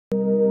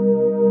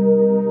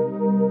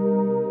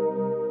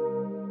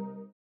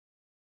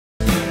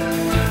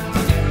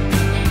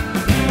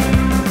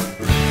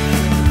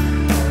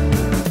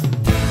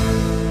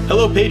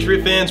Hello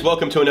Patriot fans,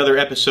 welcome to another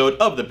episode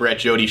of the Brett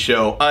Jodie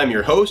Show. I'm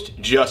your host,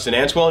 Justin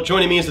Antweil.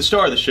 Joining me is the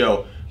star of the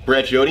show,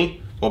 Brett Jodie.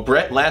 Well,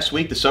 Brett, last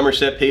week the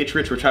Somerset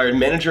Patriots retired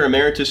manager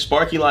emeritus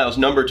Sparky Lyle's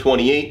number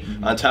 28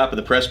 on top of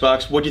the press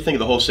box. What do you think of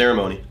the whole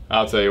ceremony?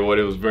 I'll tell you what,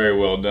 it was very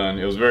well done.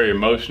 It was very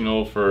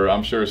emotional for,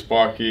 I'm sure,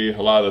 Sparky,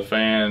 a lot of the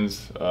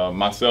fans,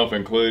 myself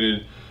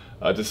included,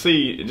 to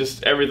see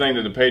just everything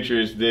that the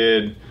Patriots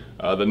did.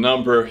 The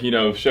number,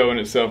 showing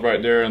itself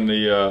right there on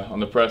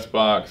the press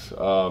box.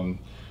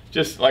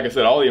 Just like I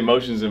said, all the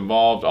emotions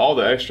involved, all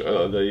the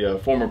extra,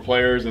 former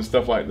players and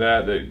stuff like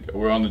that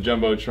were on the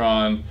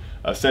jumbotron,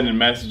 sending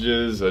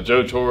messages.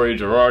 Joe Torre,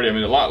 Girardi. I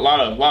mean, a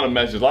lot of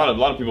messages. A lot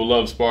of people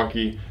love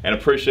Sparky and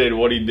appreciated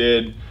what he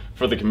did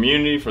for the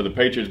community, for the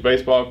Patriots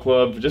baseball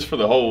club, just for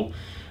the whole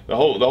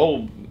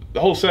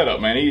setup,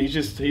 man.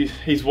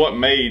 He's what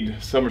made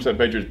Somerset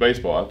Patriots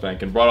baseball, I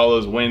think, and brought all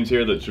those wins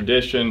here, the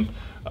tradition.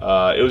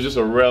 It was just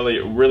a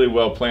really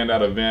well planned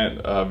out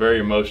event, very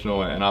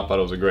emotional, and I thought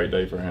it was a great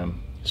day for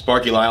him.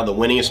 Sparky Lyle, the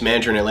winningest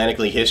manager in Atlantic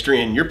League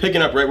history, and you're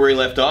picking up right where he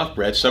left off,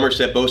 Brett.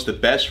 Somerset boasts the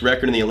best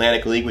record in the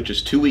Atlantic League with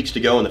just 2 weeks to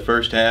go in the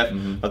first half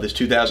of this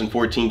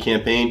 2014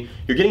 campaign.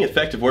 You're getting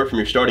effective work from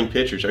your starting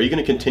pitchers. Are you going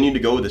to continue to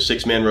go with a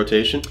six-man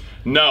rotation?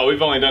 No,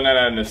 we've only done that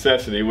out of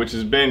necessity, which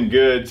has been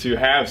good to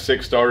have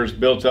 6 starters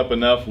built up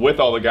enough with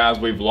all the guys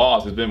we've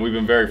lost. We've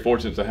been very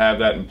fortunate to have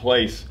that in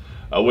place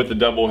with the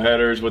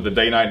doubleheaders, with the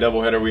day-night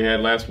doubleheader we had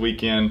last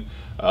weekend.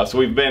 So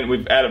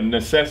we've out of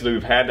necessity,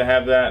 we've had to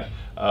have that.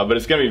 But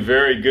it's going to be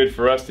very good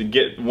for us to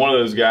get one of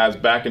those guys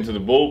back into the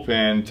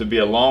bullpen to be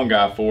a long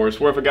guy for us,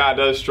 where if a guy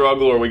does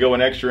struggle or we go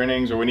in extra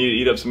innings or we need to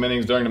eat up some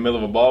innings during the middle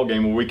of a ball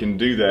game, where we can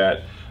do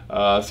that.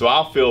 So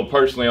I'll feel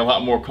personally a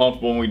lot more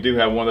comfortable when we do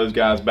have one of those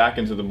guys back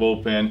into the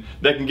bullpen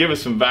that can give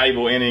us some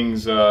valuable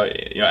innings out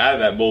of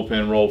that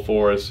bullpen role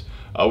for us,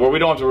 where we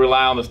don't have to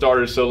rely on the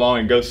starters so long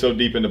and go so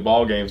deep into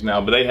ball games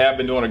now. But they have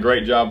been doing a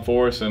great job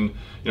for us, and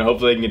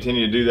hopefully they can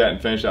continue to do that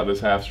and finish out this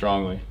half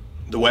strongly.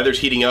 The weather's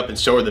heating up and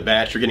so are the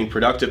bats. You're getting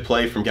productive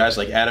play from guys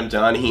like Adam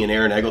Donahue and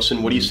Aaron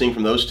Eggleston. What are you seeing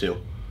from those two?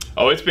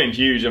 Oh, it's been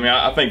huge. I mean,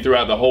 I think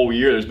throughout the whole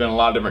year there's been a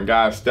lot of different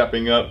guys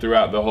stepping up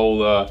throughout the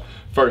whole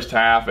first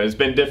half. It's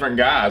been different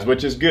guys,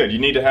 which is good. You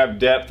need to have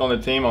depth on the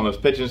team, on the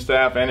pitching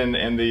staff, and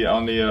in the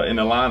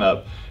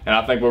lineup. And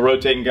I think we're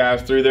rotating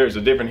guys through there. It's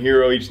a different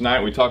hero each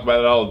night. We talk about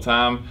it all the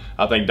time.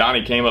 I think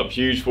Donnie came up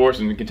huge for us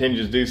and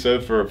continues to do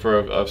so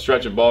for a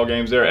stretch of ball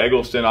games there.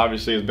 Eggleston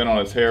obviously has been on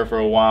his hair for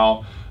a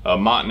while.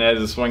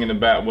 Montanez is swinging the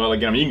bat well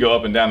again. I mean, you can go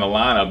up and down the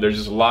lineup. There's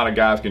just a lot of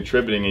guys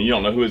contributing, and you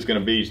don't know who it's going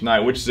to be each night,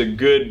 which is a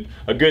good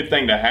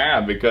thing to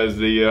have, because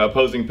the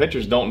opposing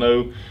pitchers don't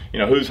know,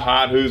 who's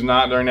hot, who's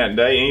not during that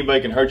day. Anybody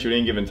can hurt you at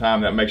any given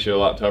time. That makes you a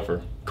lot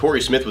tougher.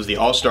 Corey Smith was the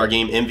All-Star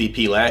Game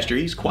MVP last year.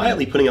 He's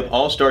quietly putting up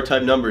All-Star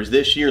type numbers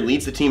this year,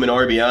 leads the team in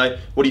RBI.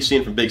 What are you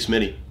seeing from Big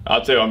Smitty?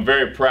 I'll tell you, I'm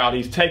very proud.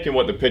 He's taking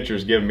what the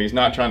pitcher's giving him. He's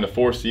not trying to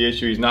force the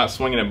issue. He's not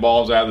swinging at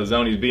balls out of the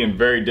zone. He's being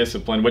very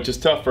disciplined, which is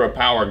tough for a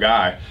power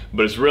guy,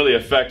 but it's really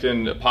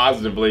affecting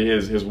positively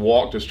his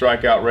walk to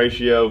strikeout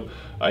ratio.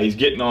 He's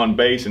getting on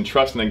base and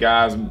trusting the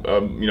guys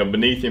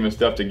beneath him and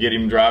stuff to get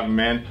him driving,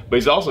 man. But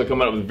he's also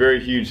coming up with very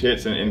huge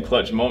hits in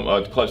clutch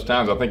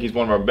times. I think he's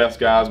one of our best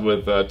guys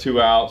with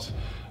 2 outs.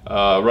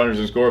 Runners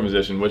in scoring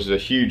position, which is a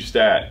huge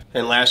stat.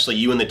 And lastly,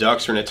 you and the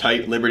Ducks are in a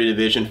tight Liberty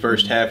Division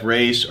first half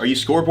race. Are you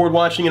scoreboard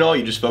watching at all? Or are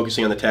you just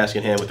focusing on the task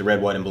at hand with the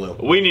red, white, and blue?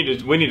 We need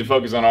to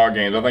focus on our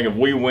games. I think if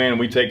we win,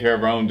 we take care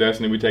of our own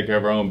destiny. We take care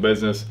of our own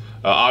business.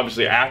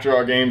 Obviously, after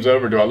our game's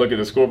over, do I look at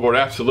the scoreboard?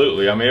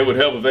 Absolutely. I mean, it would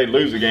help if they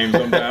lose a game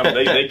sometime.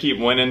 they keep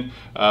winning,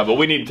 but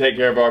we need to take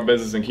care of our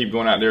business and keep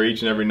going out there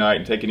each and every night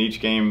and taking each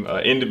game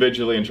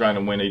individually and trying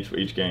to win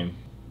each game.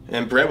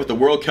 And Brett, with the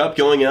World Cup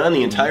going on,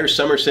 the entire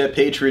Somerset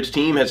Patriots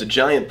team has a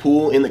giant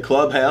pool in the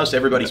clubhouse.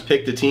 Everybody's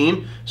picked a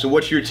team. So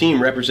what's your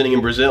team representing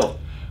in Brazil?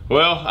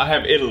 Well, I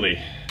have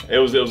Italy. It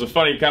was a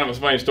funny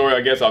story,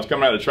 I guess. I was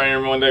coming out of the training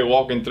room one day,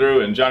 walking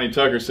through, and Johnny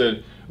Tucker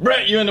said,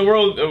 "Brett, you in the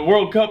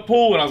World Cup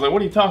pool?" And I was like,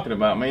 "What are you talking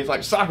about, man?" He's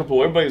like, "Soccer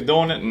pool. Everybody's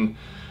doing it." And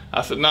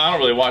I said, "No, I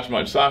don't really watch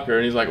much soccer."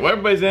 And he's like, "Well,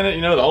 everybody's in it,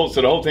 the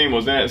whole team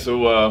was in it."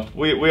 So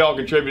we all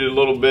contributed a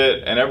little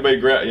bit, and everybody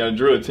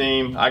drew a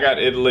team. I got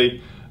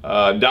Italy.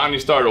 Donnie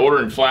started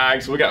ordering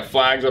flags. So we got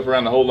flags up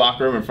around the whole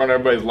locker room in front of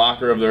everybody's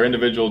locker of their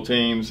individual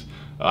teams.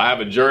 I have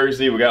a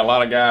jersey. We got a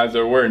lot of guys that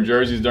are wearing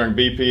jerseys during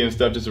BP and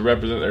stuff just to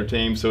represent their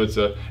team. So it's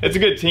a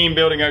good team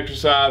building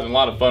exercise and a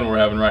lot of fun we're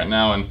having right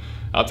now. And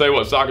I'll tell you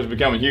what, soccer's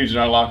becoming huge in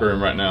our locker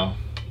room right now.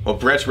 Well,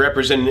 Brett's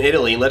representing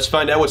Italy. Let's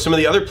find out what some of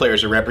the other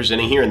players are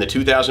representing here in the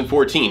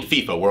 2014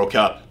 FIFA World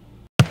Cup.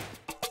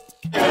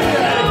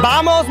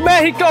 Vamos,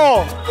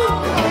 Mexico!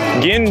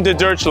 Gin de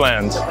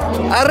Deutschland.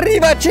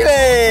 Arriba,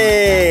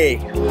 Chile!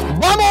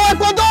 Vamos,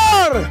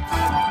 Ecuador!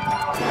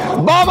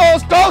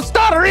 Vamos,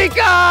 Costa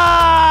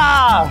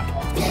Rica!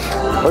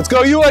 Let's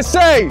go,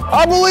 USA!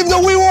 I believe that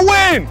we will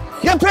win!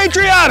 Get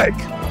patriotic!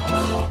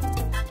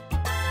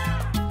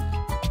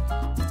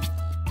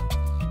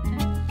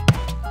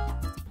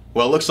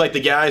 Well, it looks like the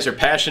guys are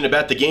passionate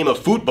about the game of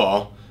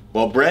football.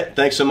 Well, Brett,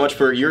 thanks so much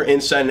for your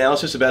inside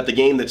analysis about the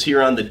game that's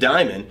here on the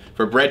diamond.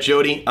 For Brett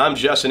Jodie, I'm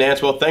Justin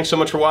Antweil. Thanks so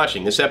much for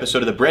watching this episode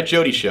of the Brett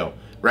Jodie Show,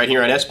 right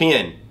here on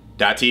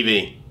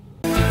ESPN.TV.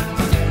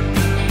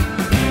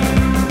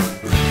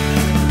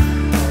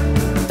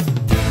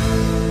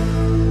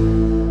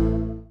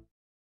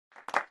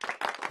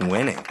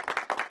 Winning.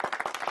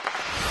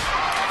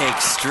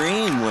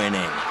 Extreme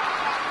winning.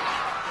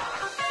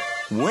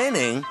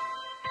 Winning.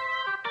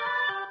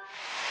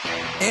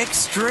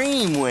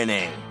 Extreme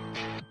winning.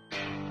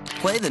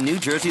 Play the New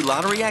Jersey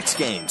Lottery X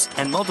Games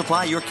and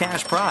multiply your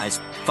cash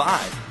prize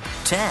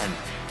 5, 10,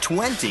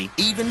 20,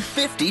 even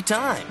 50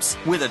 times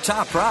with a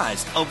top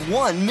prize of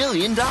 $1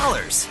 million.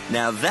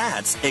 Now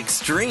that's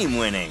extreme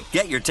winning.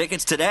 Get your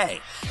tickets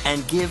today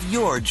and give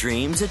your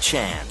dreams a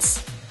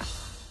chance.